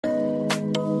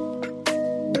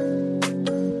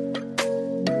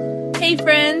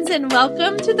friends, and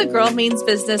welcome to the Girl Means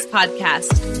Business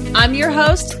podcast. I'm your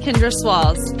host, Kendra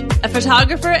Swalls, a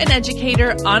photographer and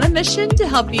educator on a mission to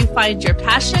help you find your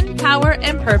passion, power,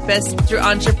 and purpose through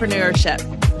entrepreneurship.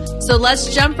 So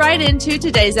let's jump right into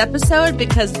today's episode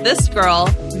because this girl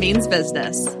means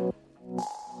business.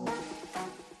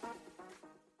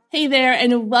 Hey there,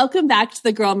 and welcome back to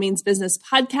the Girl Means Business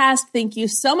podcast. Thank you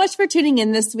so much for tuning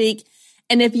in this week.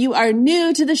 And if you are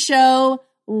new to the show,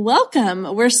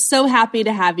 welcome. We're so happy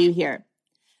to have you here.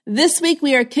 This week,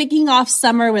 we are kicking off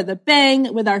summer with a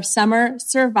bang with our summer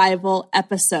survival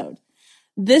episode.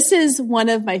 This is one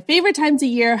of my favorite times of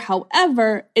year.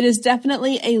 However, it is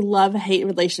definitely a love-hate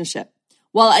relationship.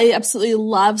 While I absolutely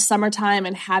love summertime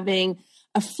and having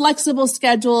a flexible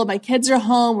schedule, my kids are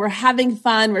home, we're having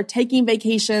fun, we're taking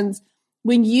vacations.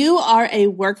 When you are a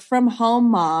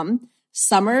work-from-home mom,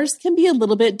 summers can be a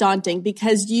little bit daunting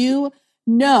because you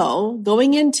know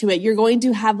going into it, you're going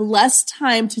to have less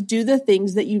time to do the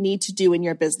things that you need to do in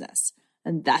your business.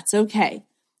 And that's okay.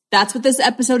 That's what this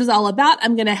episode is all about.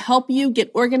 I'm going to help you get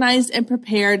organized and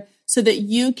prepared so that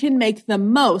you can make the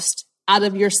most out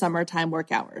of your summertime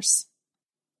work hours.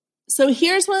 So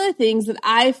here's one of the things that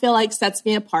I feel like sets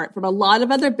me apart from a lot of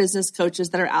other business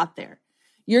coaches that are out there.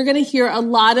 You're going to hear a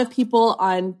lot of people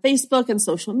on Facebook and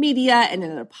social media and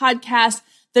in a podcast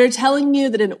that are telling you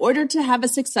that in order to have a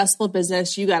successful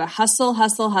business, you got to hustle,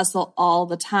 hustle, hustle all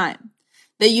the time.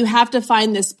 That you have to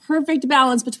find this perfect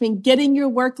balance between getting your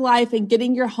work life and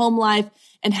getting your home life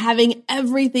and having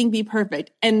everything be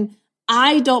perfect. And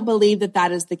I don't believe that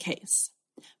that is the case.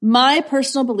 My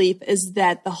personal belief is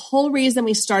that the whole reason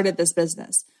we started this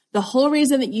business, the whole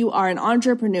reason that you are an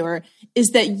entrepreneur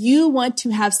is that you want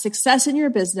to have success in your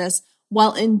business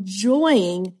while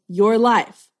enjoying your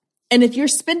life. And if you're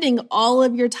spending all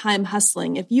of your time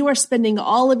hustling, if you are spending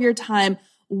all of your time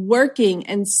working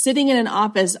and sitting in an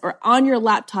office or on your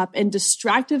laptop and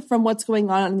distracted from what's going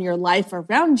on in your life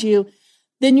around you,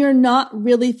 then you're not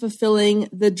really fulfilling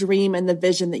the dream and the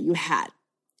vision that you had.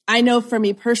 I know for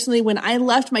me personally, when I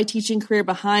left my teaching career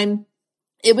behind,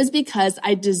 it was because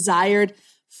I desired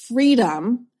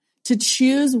freedom to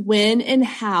choose when and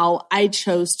how I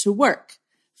chose to work.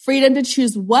 Freedom to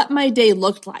choose what my day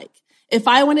looked like. If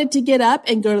I wanted to get up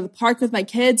and go to the park with my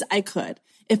kids, I could.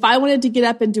 If I wanted to get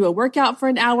up and do a workout for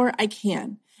an hour, I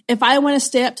can. If I want to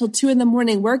stay up till 2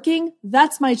 a.m. working,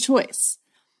 that's my choice.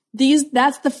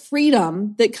 That's the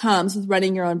freedom that comes with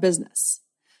running your own business.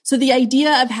 So the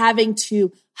idea of having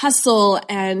to hustle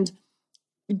and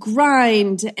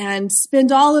grind and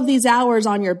spend all of these hours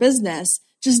on your business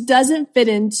just doesn't fit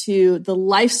into the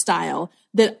lifestyle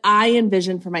that I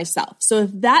envision for myself. So if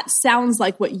that sounds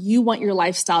like what you want your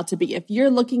lifestyle to be, if you're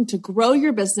looking to grow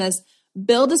your business,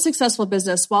 build a successful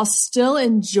business while still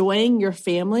enjoying your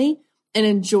family and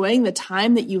enjoying the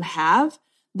time that you have,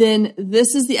 then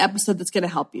this is the episode that's going to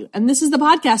help you. And this is the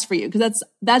podcast for you because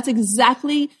that's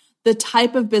exactly the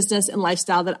type of business and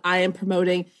lifestyle that I am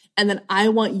promoting and that I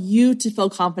want you to feel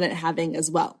confident having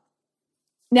as well.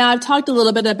 Now, I've talked a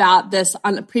little bit about this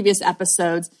on previous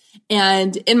episodes,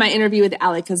 and in my interview with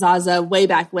Ali Kazaza way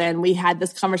back when, we had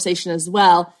this conversation as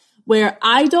well, where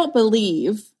I don't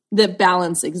believe that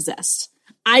balance exists.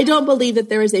 I don't believe that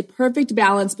there is a perfect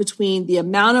balance between the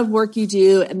amount of work you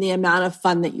do and the amount of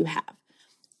fun that you have.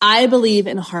 I believe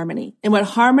in harmony, and what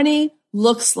harmony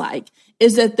looks like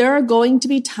is that there are going to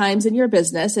be times in your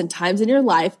business and times in your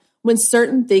life when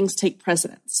certain things take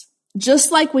precedence.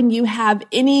 Just like when you have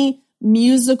any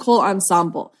musical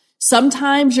ensemble,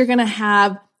 sometimes you're going to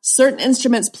have certain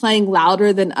instruments playing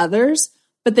louder than others,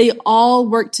 but they all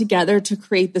work together to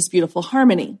create this beautiful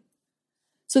harmony.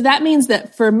 So that means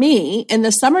that for me, in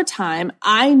the summertime,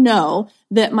 I know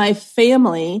that my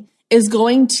family is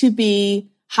going to be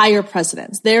higher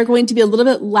precedence. They're going to be a little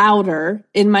bit louder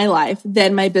in my life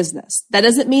than my business. That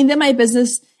doesn't mean that my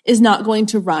business is not going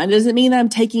to run. It doesn't mean that I'm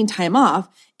taking time off.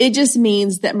 It just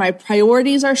means that my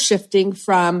priorities are shifting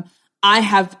from I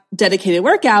have dedicated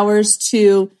work hours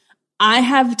to I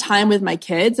have time with my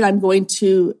kids and I'm going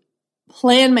to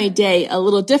plan my day a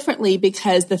little differently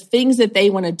because the things that they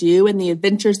want to do and the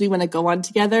adventures we want to go on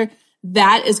together,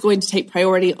 that is going to take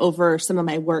priority over some of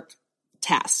my work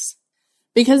tasks.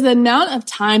 Because the amount of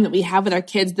time that we have with our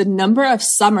kids, the number of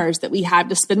summers that we have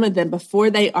to spend with them before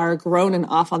they are grown and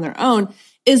off on their own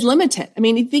is limited. I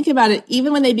mean, you think about it,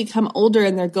 even when they become older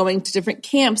and they're going to different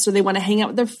camps or they want to hang out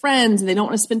with their friends and they don't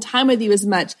want to spend time with you as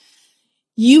much,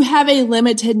 you have a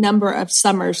limited number of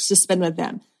summers to spend with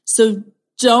them. So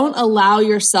don't allow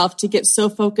yourself to get so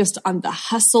focused on the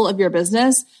hustle of your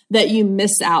business that you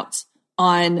miss out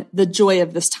on the joy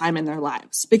of this time in their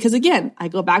lives. Because again, I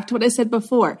go back to what I said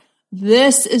before.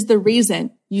 this is the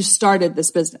reason you started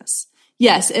this business.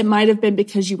 Yes, it might have been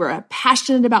because you were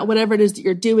passionate about whatever it is that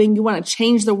you're doing. You want to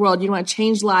change the world. You want to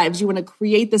change lives. You want to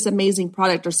create this amazing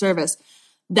product or service.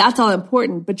 That's all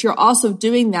important, but you're also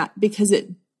doing that because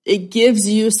it gives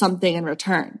you something in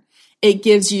return. It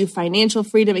gives you financial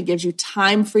freedom. It gives you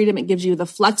time freedom. It gives you the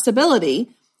flexibility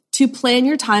to plan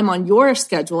your time on your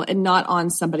schedule and not on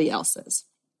somebody else's.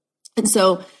 And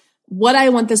so what I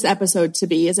want this episode to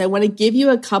be is I want to give you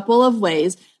a couple of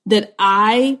ways that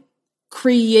I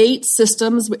create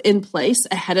systems in place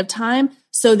ahead of time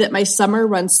so that my summer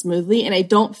runs smoothly and I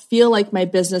don't feel like my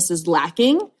business is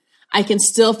lacking. I can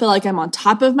still feel like I'm on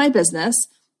top of my business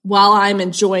while I'm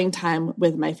enjoying time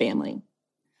with my family.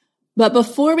 But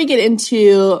before we get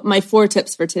into my 4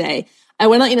 tips for today, I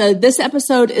want to let you know this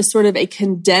episode is sort of a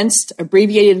condensed,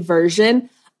 abbreviated version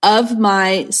of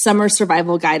my summer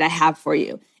survival guide I have for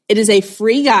you. It is a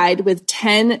free guide with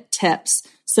 10 tips.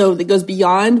 So that goes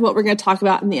beyond what we're going to talk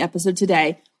about in the episode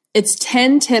today. It's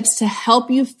 10 tips to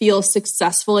help you feel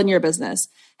successful in your business,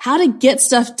 how to get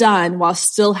stuff done while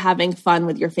still having fun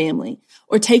with your family,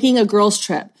 or taking a girls'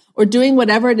 trip, or doing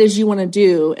whatever it is you want to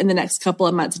do in the next couple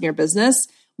of months in your business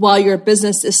while your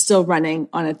business is still running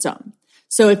on its own.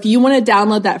 So if you want to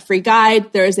download that free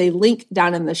guide, there is a link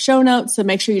down in the show notes. So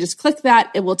make sure you just click that.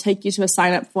 It will take you to a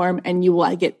sign-up form and you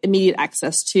will get immediate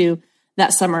access to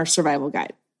that summer survival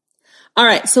guide. All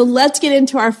right, so let's get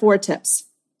into our 4 tips.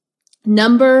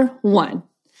 Number 1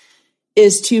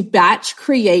 is to batch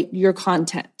create your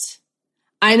content.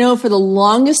 I know for the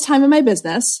longest time in my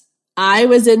business, I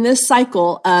was in this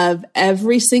cycle of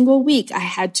every single week I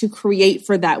had to create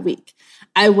for that week.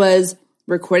 I was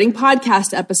recording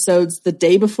podcast episodes the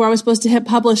day before I was supposed to hit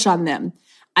publish on them.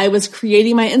 I was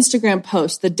creating my Instagram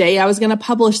posts the day I was going to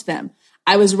publish them.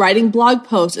 I was writing blog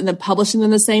posts and then publishing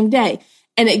them the same day.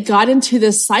 And it got into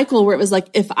this cycle where it was like,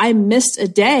 if I missed a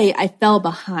day, I fell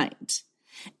behind.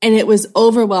 And it was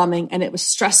overwhelming and it was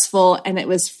stressful and it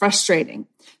was frustrating.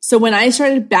 So when I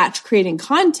started batch creating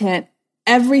content,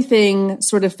 everything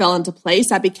sort of fell into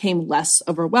place. I became less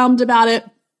overwhelmed about it.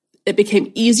 It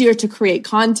became easier to create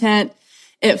content.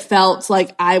 It felt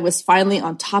like I was finally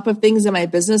on top of things in my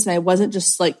business and I wasn't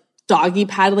just like doggy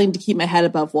paddling to keep my head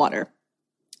above water.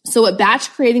 So what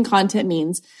batch creating content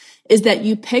means is that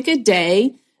you pick a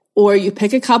day or you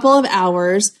pick a couple of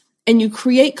hours and you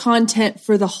create content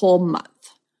for the whole month.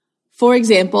 For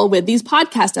example, with these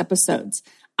podcast episodes,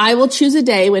 I will choose a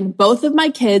day when both of my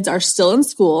kids are still in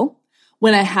school,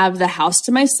 when I have the house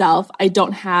to myself, I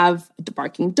don't have a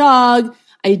barking dog,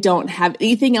 I don't have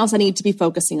anything else I need to be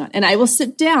focusing on. And I will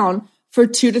sit down for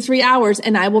 2 to 3 hours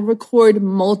and I will record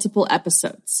multiple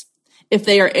episodes. If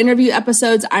they are interview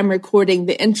episodes, I'm recording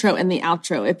the intro and the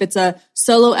outro. If it's a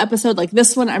solo episode like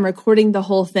this one, I'm recording the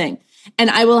whole thing. And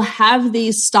I will have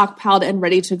these stockpiled and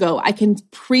ready to go. I can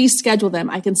pre-schedule them.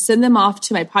 I can send them off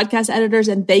to my podcast editors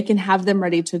and they can have them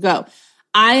ready to go.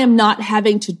 I am not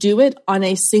having to do it on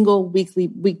a single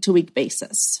week-to-week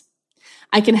basis.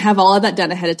 I can have all of that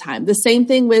done ahead of time. The same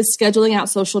thing with scheduling out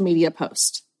social media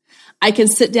posts. I can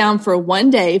sit down for one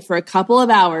day for a couple of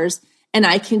hours and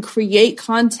I can create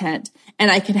content and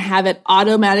I can have it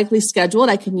automatically scheduled.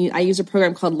 I use a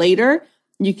program called Later.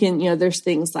 You can, there's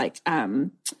things like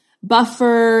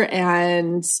Buffer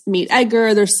and Meet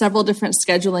Edgar. There's several different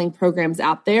scheduling programs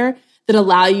out there that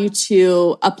allow you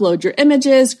to upload your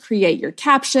images, create your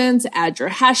captions, add your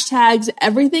hashtags.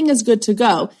 Everything is good to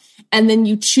go. And then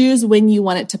you choose when you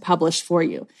want it to publish for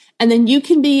you. And then you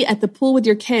can be at the pool with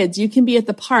your kids. You can be at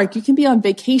the park. You can be on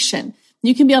vacation.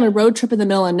 You can be on a road trip in the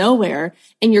middle of nowhere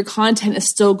and your content is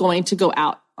still going to go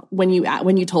out when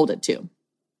you told it to.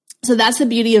 So that's the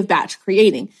beauty of batch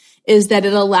creating, is that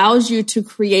it allows you to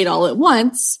create all at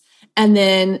once and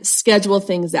then schedule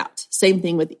things out. Same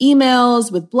thing with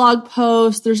emails, with blog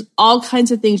posts. There's all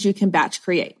kinds of things you can batch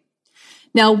create.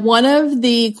 Now, one of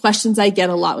the questions I get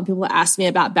a lot when people ask me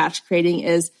about batch creating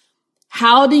is,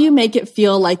 how do you make it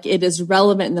feel like it is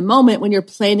relevant in the moment when you're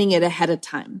planning it ahead of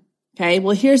time? Okay,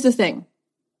 well, here's the thing.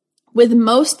 With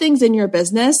most things in your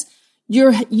business,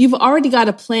 you've already got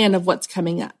a plan of what's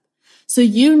coming up. So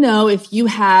you know if you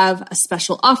have a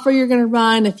special offer you're going to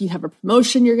run, if you have a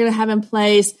promotion you're going to have in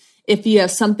place, if you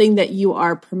have something that you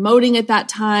are promoting at that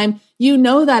time, you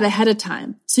know that ahead of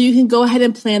time. So you can go ahead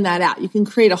and plan that out. You can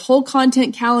create a whole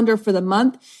content calendar for the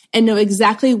month and know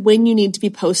exactly when you need to be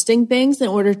posting things in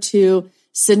order to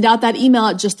send out that email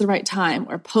at just the right time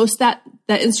or post that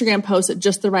Instagram post at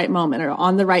just the right moment or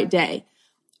on the right day.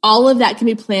 All of that can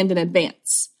be planned in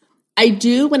advance. I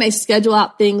do when I schedule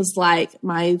out things like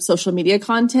my social media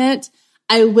content,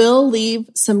 I will leave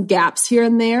some gaps here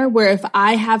and there where if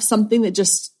I have something that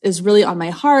just is really on my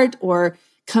heart or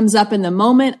comes up in the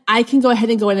moment, I can go ahead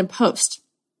and go in and post.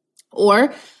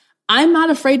 Or I'm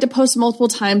not afraid to post multiple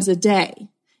times a day.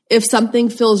 If something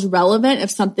feels relevant,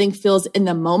 if something feels in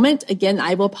the moment, again,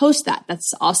 I will post that.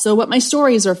 That's also what my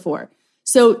stories are for.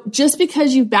 So just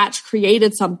because you batch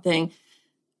created something,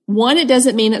 one, it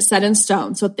doesn't mean it's set in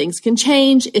stone. So things can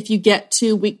change. If you get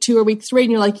to week 2 or week 3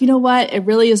 and you're like, you know what, it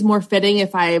really is more fitting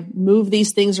if I move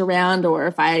these things around, or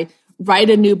if I write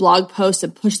a new blog post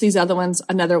and push these other ones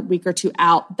another week or 2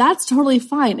 out, that's totally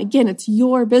fine. Again, it's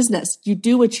your business. You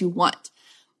do what you want.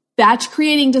 Batch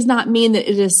creating does not mean that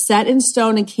it is set in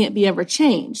stone and can't be ever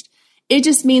changed. It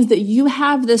just means that you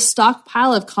have this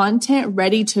stockpile of content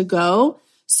ready to go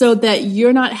so that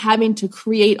you're not having to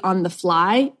create on the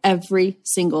fly every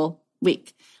single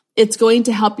week. It's going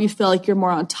to help you feel like you're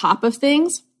more on top of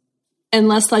things and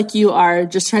less like you are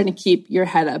just trying to keep your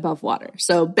head above water.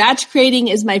 So batch creating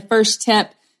is my first tip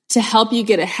to help you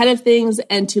get ahead of things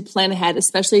and to plan ahead,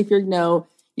 especially if you're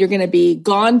going to be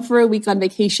gone for a week on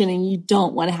vacation and you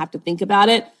don't want to have to think about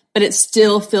it, but it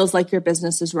still feels like your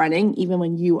business is running even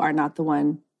when you are not the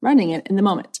one running it in the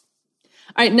moment.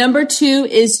 All right, number 2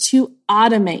 is to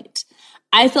automate.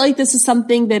 I feel like this is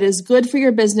something that is good for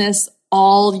your business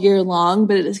all year long,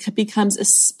 but it becomes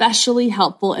especially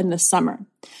helpful in the summer.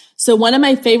 So one of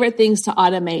my favorite things to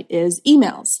automate is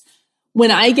emails.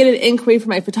 When I get an inquiry for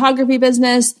my photography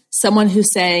business, someone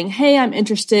who's saying, hey, I'm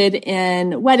interested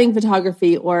in wedding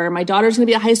photography, or my daughter's going to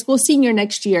be a high school senior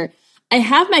next year, I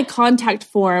have my contact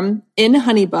form in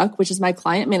HoneyBook, which is my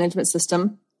client management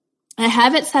system. I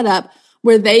have it set up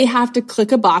where they have to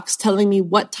click a box telling me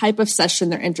what type of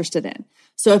session they're interested in.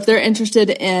 So if they're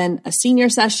interested in a senior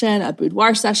session, a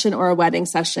boudoir session, or a wedding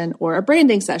session, or a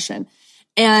branding session.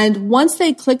 And once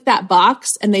they click that box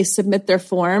and they submit their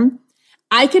form,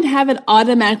 I can have it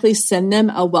automatically send them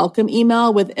a welcome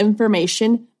email with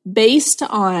information based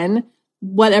on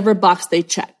whatever box they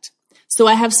checked. So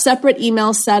I have separate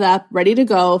emails set up ready to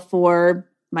go for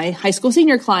my high school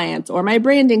senior clients or my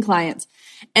branding clients.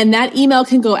 And that email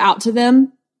can go out to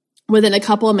them within a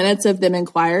couple of minutes of them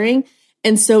inquiring.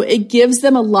 And so it gives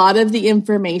them a lot of the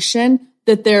information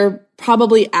that they're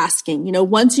probably asking. You know,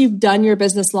 once you've done your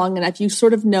business long enough, you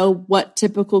sort of know what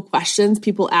typical questions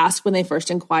people ask when they first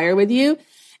inquire with you.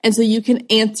 And so you can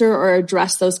answer or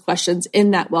address those questions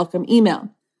in that welcome email.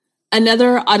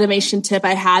 Another automation tip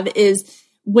I have is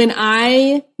when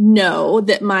I know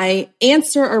that my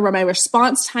answer or my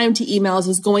response time to emails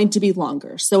is going to be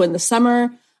longer. So in the summer,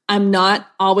 I'm not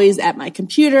always at my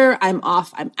computer. I'm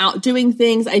off. I'm out doing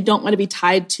things. I don't want to be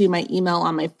tied to my email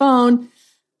on my phone.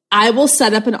 I will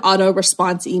set up an auto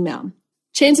response email.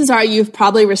 Chances are you've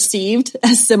probably received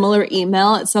a similar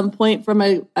email at some point from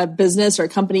a business or a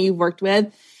company you've worked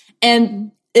with.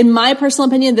 And in my personal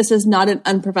opinion, this is not an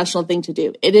unprofessional thing to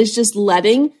do. It is just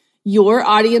letting your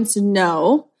audience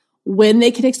know when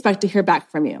they can expect to hear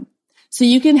back from you. So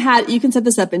you can set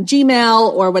this up in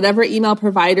Gmail or whatever email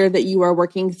provider that you are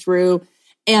working through,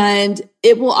 and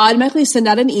it will automatically send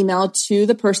out an email to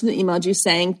the person that emailed you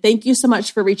saying, thank you so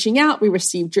much for reaching out. We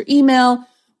received your email.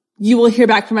 You will hear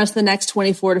back from us the next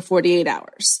 24 to 48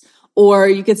 hours. Or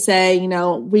you could say,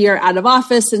 we are out of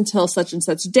office until such and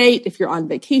such date. If you're on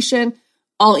vacation,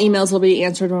 all emails will be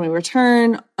answered when we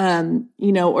return.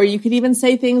 Or you could even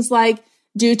say things like,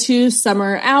 due to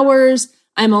summer hours,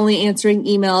 I'm only answering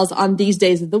emails on these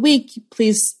days of the week.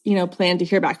 Please, plan to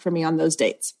hear back from me on those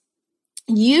dates.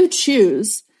 You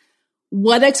choose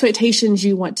what expectations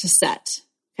you want to set.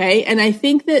 Okay. And I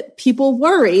think that people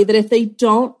worry that if they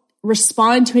don't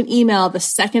respond to an email the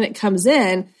second it comes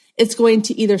in, it's going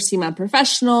to either seem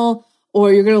unprofessional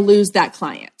or you're going to lose that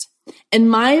client. And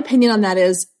my opinion on that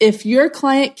is if your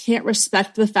client can't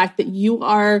respect the fact that you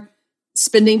are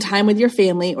spending time with your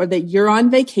family or that you're on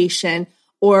vacation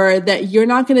or that you're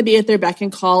not going to be at their beck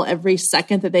and call every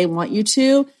second that they want you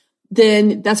to,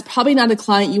 then that's probably not a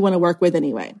client you want to work with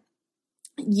anyway.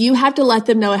 You have to let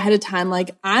them know ahead of time,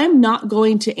 like, I'm not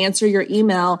going to answer your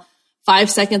email 5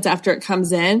 seconds after it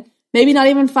comes in, maybe not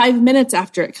even 5 minutes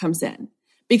after it comes in.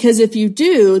 Because if you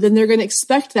do, then they're going to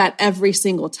expect that every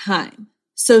single time.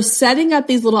 So setting up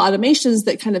these little automations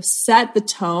that kind of set the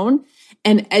tone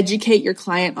and educate your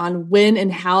client on when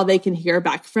and how they can hear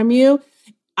back from you,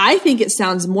 I think it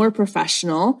sounds more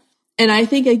professional. And I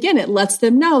think, again, it lets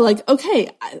them know, like, okay,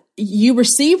 you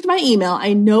received my email.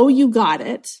 I know you got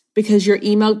it because your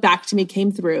email back to me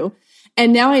came through.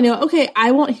 And now I know, okay,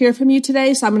 I won't hear from you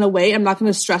today, so I'm going to wait. I'm not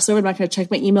going to stress over it. I'm not going to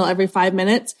check my email every 5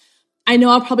 minutes. I know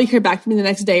I'll probably hear back from you the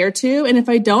next day or two. And if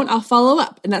I don't, I'll follow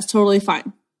up. And that's totally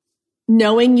fine.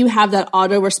 knowing you have that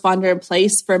autoresponder in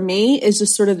place for me is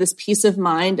just sort of this peace of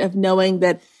mind of knowing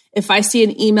that if I see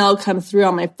an email come through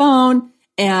on my phone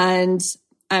and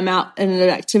I'm out in an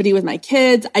activity with my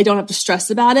kids, I don't have to stress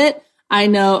about it. I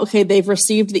know, okay, they've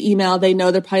received the email. They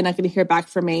know they're probably not going to hear back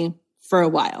from me for a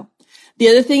while. The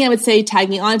other thing I would say,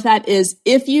 tagging on to that, is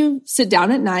if you sit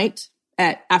down at night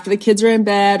after the kids are in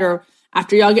bed or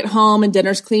after y'all get home and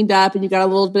dinner's cleaned up and you got a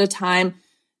little bit of time,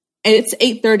 and it's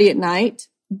 8:30 at night,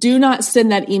 do not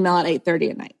send that email at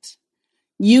 8:30 at night.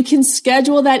 You can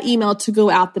schedule that email to go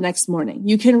out the next morning.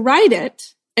 You can write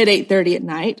it at 8:30 at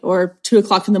night or 2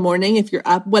 o'clock in the morning if you're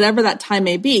up, whatever that time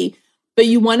may be. But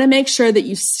you want to make sure that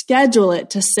you schedule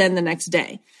it to send the next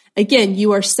day. Again,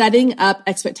 you are setting up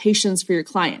expectations for your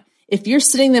client. If you're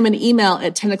sending them an email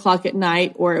at 10 o'clock at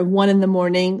night or at 1 in the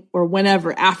morning or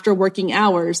whenever after working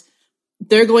hours,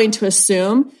 they're going to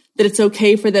assume that it's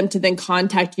okay for them to then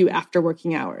contact you after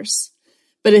working hours.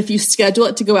 But if you schedule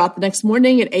it to go out the next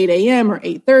morning at 8 a.m. or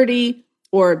 8:30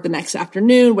 or the next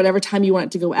afternoon, whatever time you want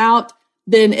it to go out,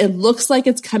 then it looks like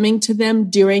it's coming to them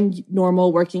during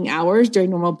normal working hours, during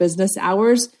normal business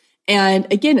hours.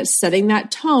 And again, it's setting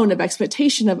that tone of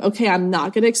expectation of, okay, I'm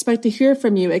not going to expect to hear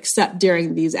from you except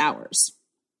during these hours.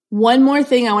 One more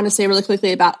thing I want to say really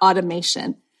quickly about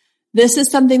automation. This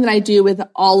is something that I do with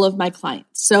all of my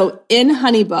clients. So in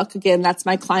HoneyBook, again, that's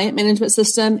my client management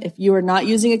system. If you are not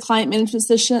using a client management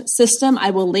system, I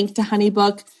will link to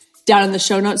HoneyBook down in the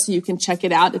show notes so you can check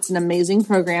it out. It's an amazing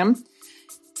program.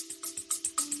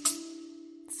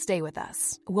 Stay with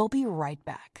us. We'll be right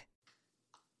back.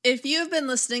 If you've been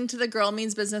listening to the Girl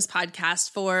Means Business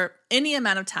podcast for any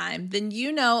amount of time, then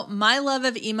you know my love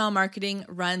of email marketing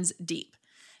runs deep.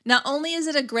 Not only is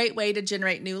it a great way to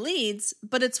generate new leads,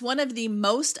 but it's one of the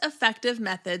most effective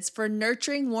methods for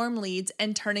nurturing warm leads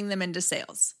and turning them into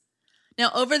sales.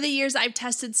 Now, over the years, I've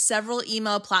tested several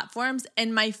email platforms,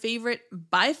 and my favorite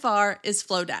by far is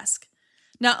Flowdesk.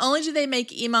 Not only do they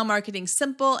make email marketing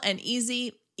simple and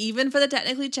easy, even for the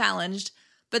technically challenged,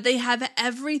 but they have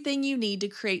everything you need to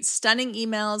create stunning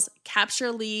emails,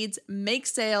 capture leads, make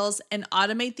sales, and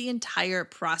automate the entire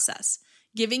process,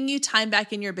 giving you time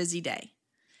back in your busy day.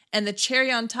 And the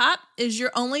cherry on top is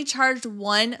you're only charged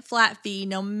one flat fee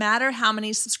no matter how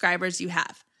many subscribers you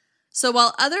have. So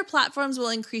while other platforms will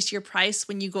increase your price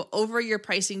when you go over your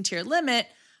pricing tier limit,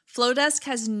 Flowdesk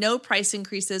has no price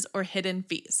increases or hidden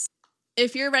fees.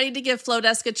 If you're ready to give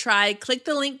Flowdesk a try, click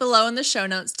the link below in the show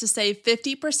notes to save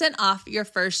 50% off your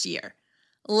first year.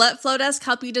 Let Flowdesk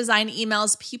help you design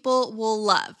emails people will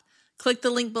love. Click the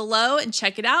link below and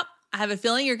check it out. I have a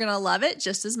feeling you're going to love it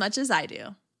just as much as I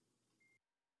do.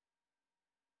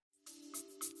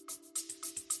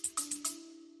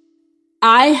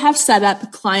 I have set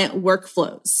up client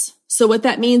workflows. So what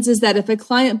that means is that if a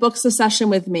client books a session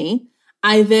with me,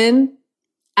 I then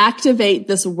activate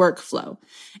this workflow.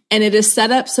 And it is set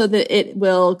up so that it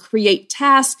will create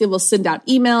tasks, it will send out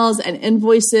emails and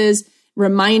invoices,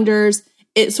 reminders.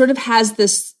 It sort of has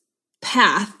this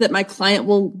path that my client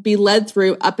will be led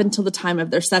through up until the time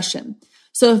of their session.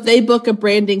 So if they book a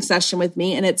branding session with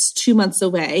me and it's 2 months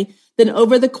away, then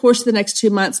over the course of the next 2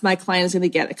 months, my client is going to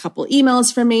get a couple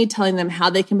emails from me telling them how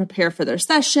they can prepare for their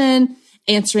session,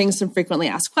 answering some frequently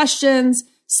asked questions,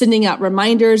 sending out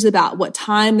reminders about what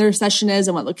time their session is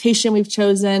and what location we've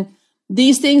chosen.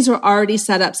 These things are already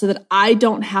set up so that I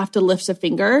don't have to lift a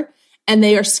finger, and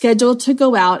they are scheduled to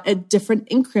go out at different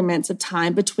increments of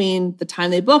time between the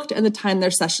time they booked and the time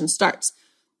their session starts.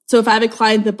 So if I have a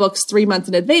client that books 3 months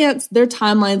in advance, their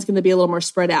timeline is going to be a little more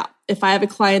spread out. If I have a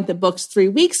client that books 3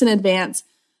 weeks in advance,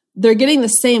 they're getting the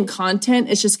same content.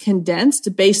 It's just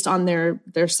condensed based on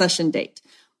their session date.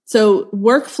 So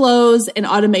workflows and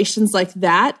automations like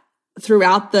that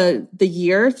throughout the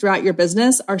year, throughout your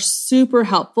business are super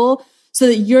helpful so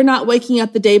that you're not waking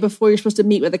up the day before you're supposed to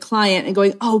meet with a client and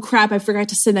going, oh crap, I forgot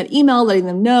to send that email, letting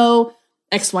them know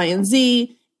X, Y, and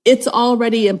Z. It's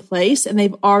already in place and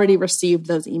they've already received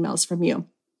those emails from you.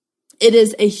 It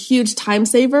is a huge time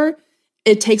saver.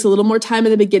 It takes a little more time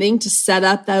in the beginning to set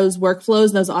up those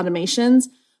workflows, those automations.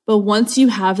 But once you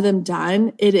have them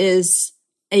done, it is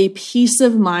a peace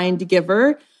of mind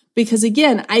giver because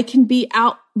again, I can be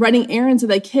out running errands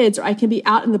with my kids, or I can be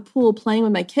out in the pool playing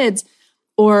with my kids,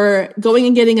 or going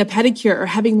and getting a pedicure or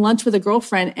having lunch with a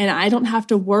girlfriend. And I don't have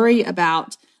to worry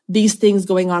about these things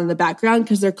going on in the background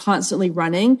because they're constantly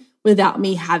running without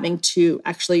me having to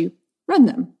actually run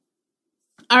them.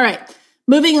 All right,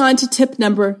 moving on to tip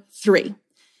number 3.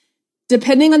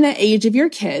 Depending on the age of your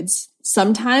kids,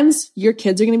 sometimes your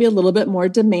kids are going to be a little bit more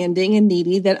demanding and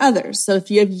needy than others. So if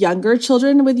you have younger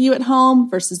children with you at home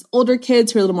versus older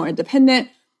kids who are a little more independent,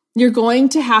 you're going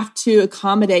to have to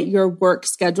accommodate your work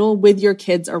schedule with your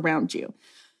kids around you.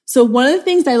 So one of the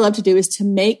things I love to do is to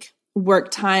make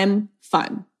work time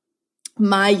fun.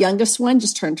 My youngest one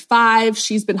just turned 5.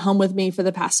 She's been home with me for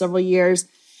the past several years.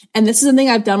 And this is something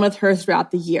I've done with her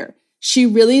throughout the year. She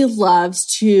really loves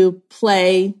to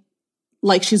play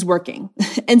like she's working.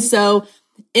 And so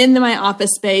in my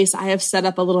office space, I have set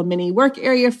up a little mini work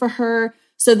area for her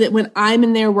so that when I'm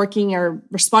in there working or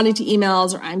responding to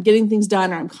emails or I'm getting things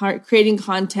done or I'm creating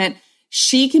content,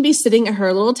 she can be sitting at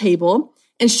her little table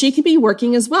and she can be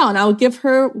working as well. And I will give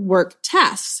her work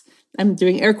tasks. I'm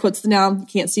doing air quotes now. You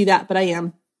can't see that, but I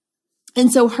am.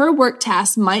 And so her work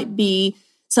task might be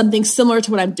something similar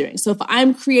to what I'm doing. So if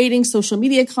I'm creating social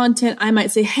media content, I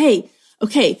might say, hey,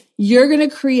 okay, you're going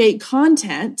to create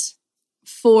content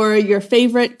for your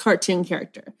favorite cartoon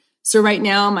character. So right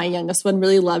now, my youngest one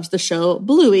really loves the show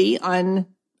Bluey on,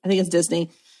 I think it's Disney.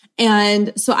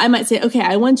 And so I might say, okay,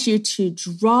 I want you to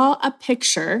draw a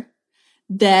picture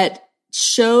that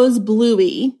shows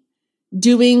Bluey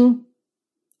doing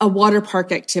a water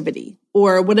park activity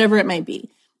or whatever it might be.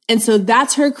 And so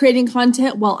that's her creating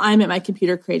content while I'm at my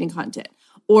computer creating content.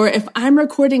 Or if I'm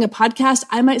recording a podcast,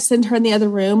 I might send her in the other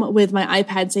room with my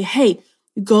iPad and say, hey,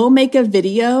 go make a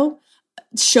video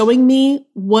showing me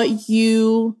what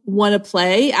you want to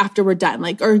play after we're done.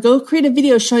 Or go create a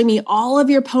video showing me all of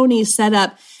your ponies set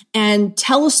up and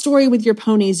tell a story with your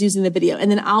ponies using the video.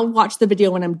 And then I'll watch the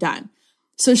video when I'm done.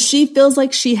 So she feels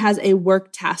like she has a work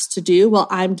task to do while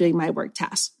I'm doing my work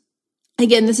task.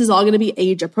 Again, this is all going to be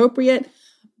age appropriate,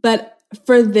 but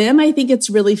for them, I think it's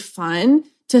really fun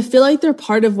to feel like they're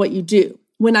part of what you do.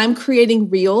 When I'm creating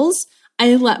reels,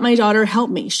 I let my daughter help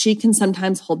me. She can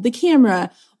sometimes hold the camera,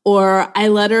 or I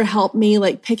let her help me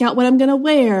pick out what I'm going to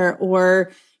wear,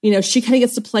 or, she kind of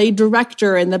gets to play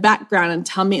director in the background and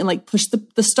tell me and push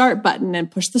the start button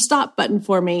and push the stop button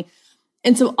for me.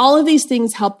 And so all of these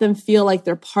things help them feel like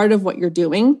they're part of what you're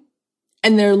doing,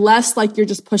 and they're less like you're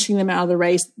just pushing them out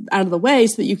of the way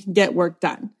so that you can get work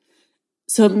done.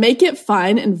 So make it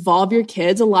fun, involve your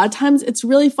kids. A lot of times it's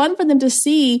really fun for them to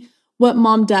see what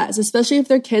mom does, especially if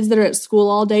they're kids that are at school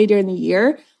all day during the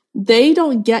year. They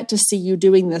don't get to see you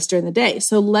doing this during the day.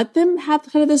 So let them have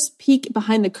kind of this peek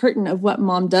behind the curtain of what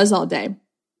mom does all day.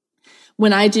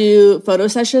 When I do photo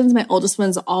sessions, my oldest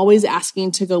one's always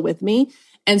asking to go with me.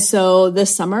 And so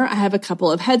this summer, I have a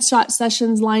couple of headshot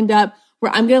sessions lined up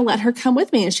where I'm going to let her come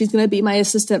with me and she's going to be my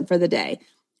assistant for the day.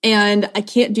 And I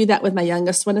can't do that with my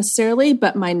youngest one necessarily,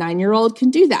 but my 9-year-old can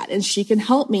do that. And she can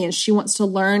help me and she wants to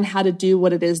learn how to do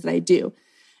what it is that I do.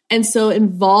 And so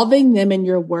involving them in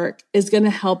your work is going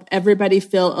to help everybody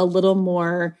feel a little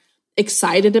more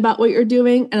excited about what you're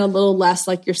doing and a little less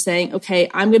like you're saying, okay,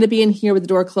 I'm going to be in here with the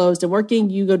door closed and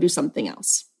working. You go do something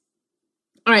else.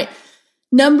 All right.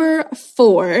 Number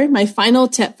 4, my final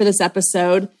tip for this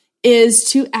episode is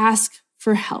to ask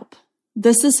for help.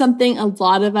 This is something a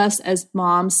lot of us as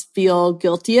moms feel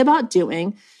guilty about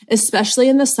doing, especially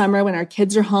in the summer when our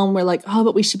kids are home. We're like, oh,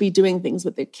 but we should be doing things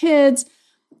with their kids.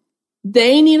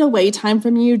 They need away time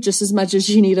from you just as much as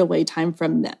you need away time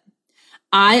from them.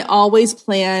 I always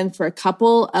plan for a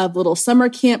couple of little summer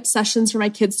camp sessions for my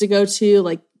kids to go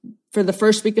to. For the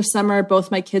first week of summer,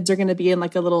 both my kids are going to be in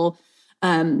a little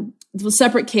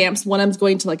separate camps. One of them's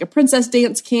going to a princess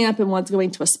dance camp and one's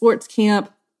going to a sports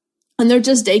camp. And they're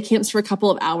just day camps for a couple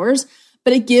of hours,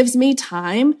 but it gives me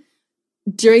time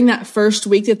during that first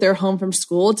week that they're home from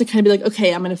school to kind of be like,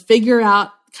 okay, I'm going to figure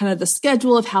out kind of the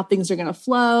schedule of how things are going to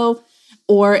flow.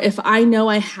 Or if I know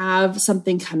I have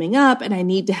something coming up and I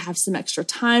need to have some extra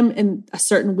time in a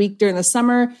certain week during the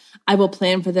summer, I will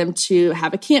plan for them to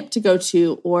have a camp to go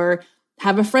to or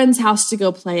have a friend's house to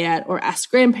go play at or ask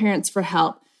grandparents for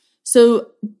help. So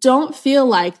don't feel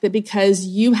like that because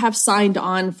you have signed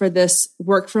on for this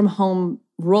work from home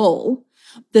role,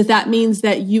 that means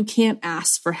that you can't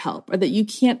ask for help or that you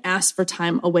can't ask for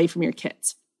time away from your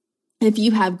kids. If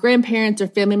you have grandparents or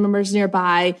family members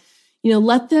nearby,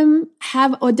 let them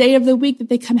have a day of the week that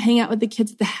they come hang out with the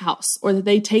kids at the house, or that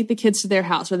they take the kids to their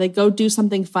house, or they go do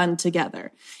something fun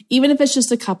together, even if it's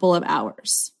just a couple of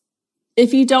hours.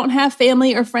 If you don't have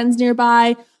family or friends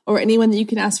nearby, or anyone that you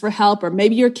can ask for help, or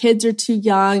maybe your kids are too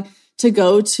young to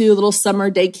go to little summer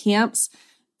day camps,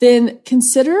 then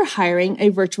consider hiring a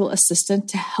virtual assistant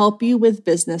to help you with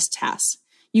business tasks.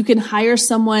 You can hire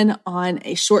someone on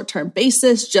a short-term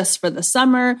basis just for the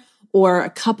summer or a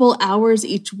couple hours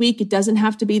each week. It doesn't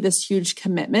have to be this huge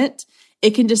commitment.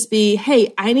 It can just be,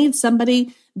 hey, I need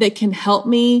somebody that can help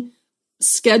me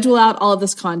schedule out all of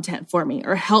this content for me,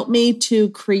 or help me to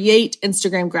create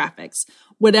Instagram graphics.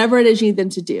 Whatever it is you need them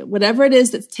to do, whatever it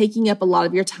is that's taking up a lot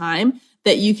of your time,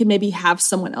 that you can maybe have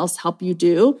someone else help you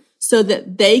do so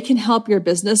that they can help your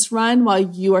business run while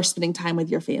you are spending time with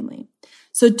your family.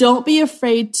 So don't be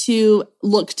afraid to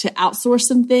look to outsource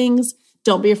some things.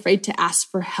 Don't be afraid to ask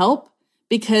for help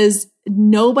because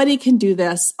nobody can do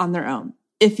this on their own.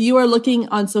 If you are looking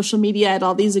on social media at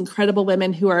all these incredible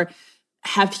women who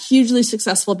have hugely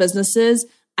successful businesses,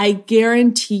 I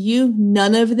guarantee you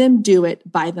none of them do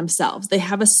it by themselves. They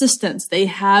have assistants. They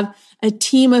have a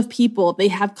team of people. They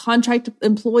have contract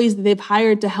employees that they've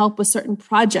hired to help with certain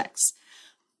projects.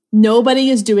 Nobody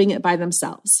is doing it by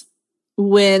themselves.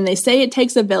 When they say it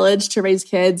takes a village to raise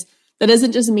kids, that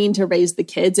doesn't just mean to raise the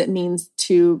kids. It means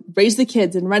to raise the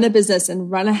kids and run a business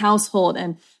and run a household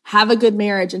and have a good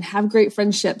marriage and have great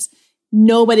friendships.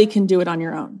 Nobody can do it on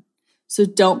your own. So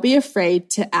don't be afraid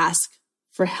to ask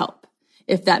for help.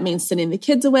 If that means sending the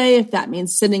kids away, if that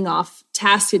means sending off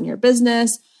tasks in your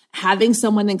business, having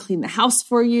someone and clean the house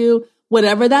for you,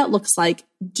 whatever that looks like,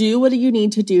 do what you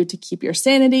need to do to keep your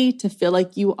sanity, to feel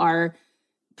like you are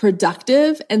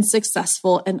productive and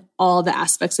successful in all the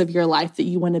aspects of your life that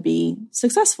you want to be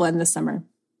successful in this summer.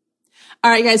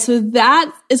 All right, guys, so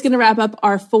that is going to wrap up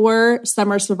our 4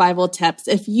 summer survival tips.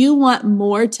 If you want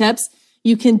more tips,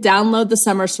 you can download the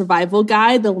Summer Survival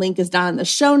Guide. The link is down in the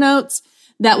show notes.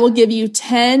 That will give you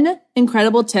 10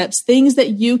 incredible tips, things that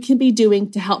you can be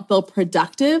doing to help feel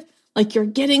productive, like you're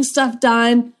getting stuff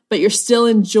done, but you're still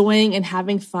enjoying and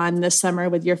having fun this summer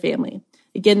with your family.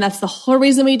 Again, that's the whole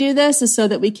reason we do this, is so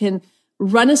that we can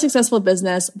run a successful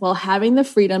business while having the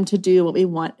freedom to do what we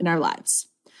want in our lives.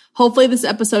 Hopefully this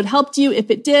episode helped you.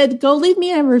 If it did, go leave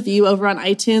me a review over on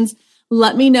iTunes.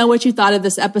 Let me know what you thought of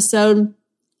this episode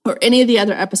or any of the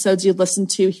other episodes you've listened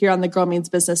to here on the Girl Means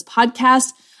Business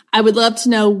podcast. I would love to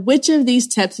know which of these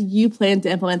tips you plan to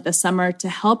implement this summer to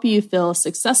help you feel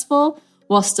successful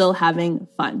while still having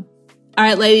fun. All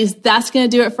right, ladies, that's going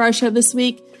to do it for our show this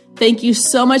week. Thank you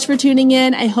so much for tuning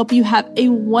in. I hope you have a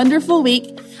wonderful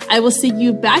week. I will see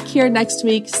you back here next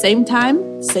week, same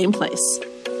time, same place.